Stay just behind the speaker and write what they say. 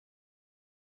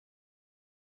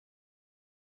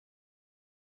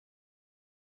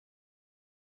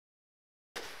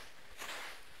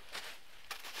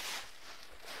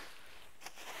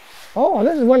Oh,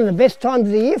 this is one of the best times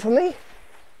of the year for me.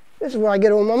 This is where I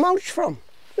get all my mulch from.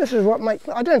 This is what makes,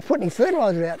 I don't put any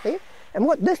fertiliser out there, and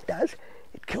what this does,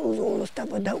 it kills all the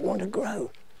stuff I don't want to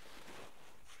grow.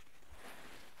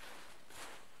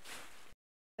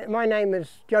 My name is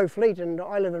Joe Fleet and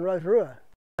I live in Rotorua.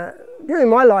 During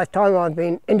my lifetime I've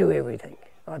been into everything.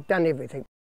 I've done everything.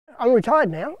 I'm retired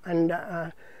now, and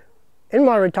in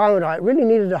my retirement I really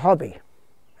needed a hobby.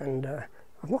 And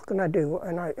what can I do?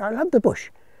 And I love the bush.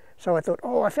 So I thought,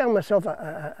 oh, I found myself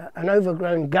an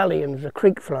overgrown gully, and there's a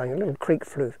creek flowing, a little creek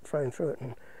flowing through it,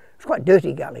 and it's quite a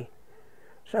dirty gully.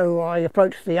 So I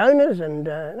approached the owners and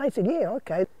they said, yeah,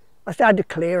 okay. I started to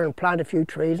clear and plant a few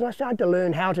trees, and I started to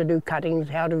learn how to do cuttings,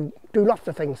 how to do lots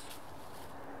of things.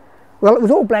 Well, it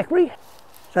was all blackberry,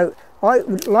 so I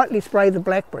would lightly spray the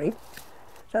blackberry.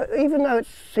 So even though it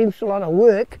seems a lot of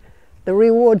work, the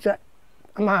rewards are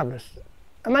marvellous.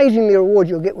 Amazing the rewards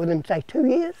you'll get within, say, 2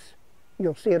 years.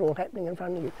 You'll see it all happening in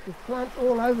front of you. There's plants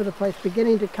all over the place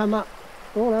beginning to come up,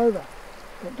 all over.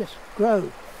 They just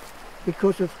grow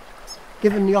because of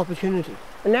given the opportunity.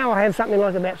 And now I have something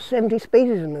like about 70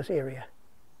 species in this area.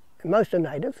 And most are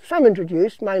native, some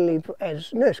introduced, mainly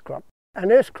as nurse crop. A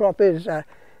nurse crop is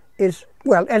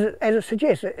well, as it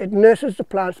suggests, it nurses the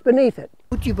plants beneath it.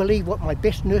 Would you believe what my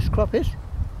best nurse crop is?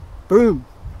 Broom.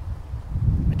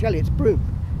 I tell you, it's broom.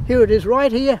 Here it is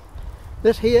right here.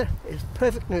 This here is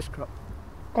perfect nurse crop.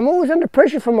 I'm always under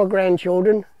pressure from my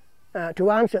grandchildren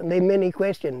to answer their many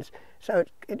questions. So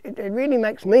it really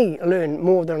makes me learn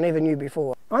more than I ever knew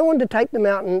before. I want to take them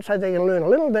out and so they can learn a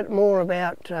little bit more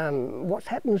about what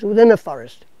happens within a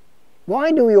forest.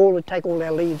 Why do we all take all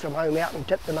our leaves from home out and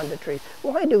tip them under trees?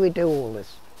 Why do we do all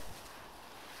this?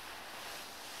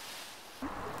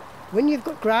 When you've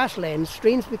got grasslands,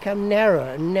 streams become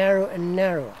narrower and narrower and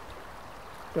narrower.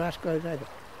 Grass grows over.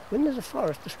 When there's a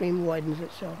forest, the stream widens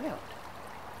itself out.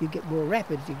 You get more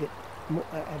rapids, you get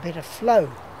a better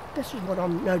flow. This is what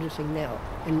I'm noticing now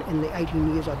in the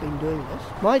 18 years I've been doing this.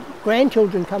 My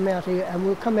grandchildren come out here and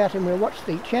we'll come out and we'll watch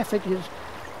the chaffinches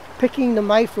picking the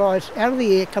mayflies out of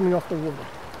the air coming off the water.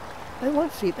 They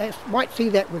won't see it. They might see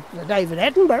that with David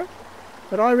Attenborough,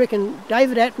 but I reckon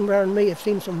David Attenborough and me have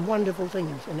seen some wonderful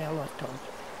things in our lifetimes.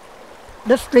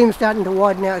 This stream's starting to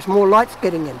widen now as more light's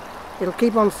getting in. It'll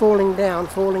keep on falling down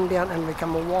and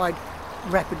become a wide,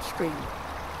 rapid stream.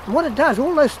 And what it does,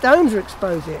 all those stones are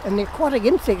exposed there, and the aquatic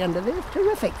insect under there is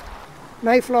terrific.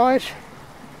 Mayflies,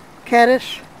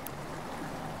 caddis,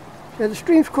 so the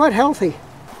stream's quite healthy.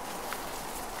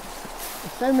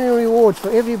 There's so many rewards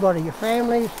for everybody, your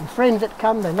families and friends that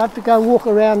come, they love to go and walk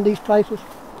around these places.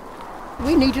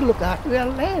 We need to look after our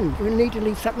land. We need to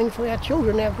leave something for our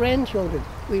children, our grandchildren.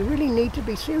 We really need to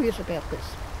be serious about this.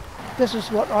 This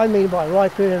is what I mean by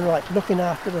riparian rights, looking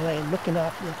after the land, looking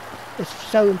after it. It's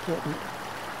so important.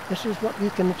 This is what you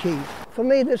can achieve. For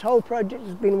me, this whole project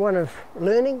has been one of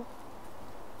learning.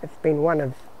 It's been one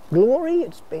of glory.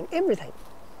 It's been everything.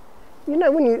 You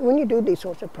know, when you do these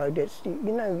sorts of projects,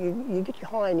 you get your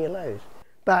high and your lows.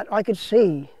 But I could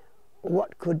see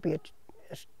what could be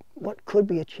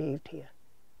achieved here.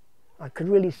 I could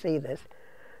really see this.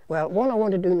 Well, what I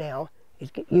want to do now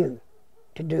is get you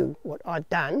to do what I've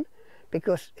done,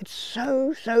 because it's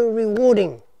so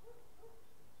rewarding.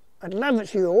 I'd love it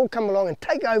if you all come along and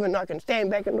take over and I can stand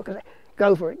back and look and say,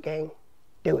 go for it, gang,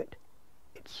 do it.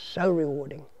 It's so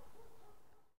rewarding.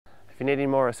 If you need any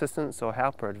more assistance or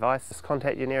help or advice, just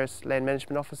contact your nearest land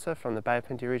management officer from the Bay of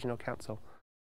Plenty Regional Council.